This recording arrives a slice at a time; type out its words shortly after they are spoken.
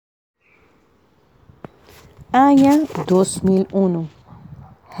Año 2001.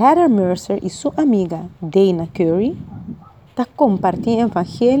 Heather Mercer e sua amiga Dana Curry compartiam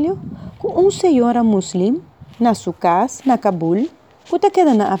evangelho com senhora muslim na sua casa, na Cabul, que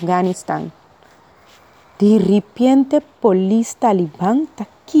queda na Afeganistão. De repente, a polícia talibã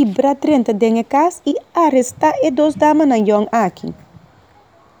quebra 30 de casa e arresta e 2 damas na Yong aqui.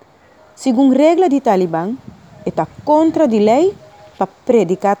 Segundo regra de talibã, está contra a lei para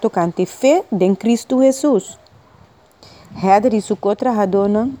predicar tocante fé em Cristo Jesus. Heather e sua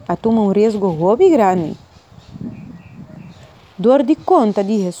co-trabajadora tomam risco hobby grande. Dor de conta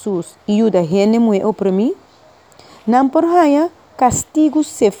de Jesus e ajuda gente muito oprimida, não por haya castigo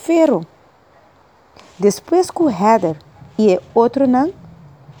severo. Depois que Heather e outro não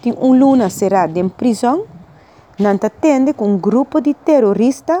tem luna será em prisão, não atende com grupo de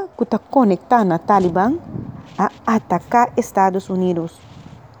terroristas que está conectado na Talibã a atacar Estados Unidos.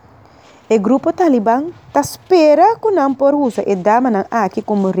 O grupo Talibã espera que não por usar a dama aqui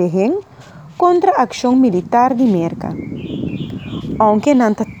como rehém contra a ação militar de América. Aunque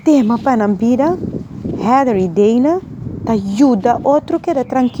não tema para a vida, Heather e Dana ajuda outro que é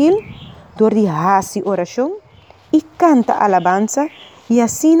tranquilo, dor de hace oração e canta alabança e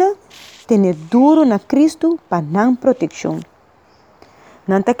assim ter duro na Cristo para não proteção.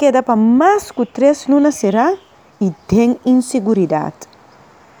 Não queda para mais que 3 lunas será e tem inseguridade.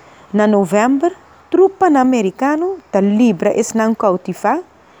 Na novembro, trupa americana livra es não cautivar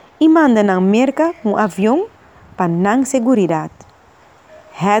e manda na América avião para não seguridade.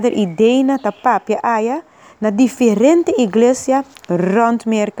 Heather e Dana papia aya na diferente igreja rond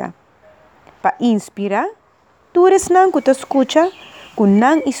América para inspirar todos não que escuta com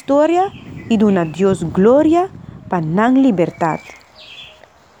não história e dona Deus glória para não liberdade.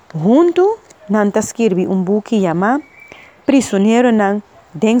 Junto não escreve book chamado Prisioneiro não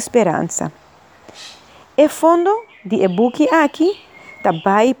de Esperança. E fundo de book aqui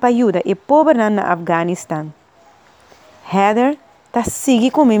vai para ajudar o povo na Afeganistão. Heather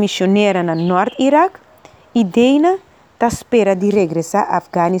sigue como missionária na Norte Iraque e Dana espera de regressar a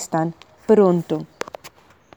Afeganistão pronto.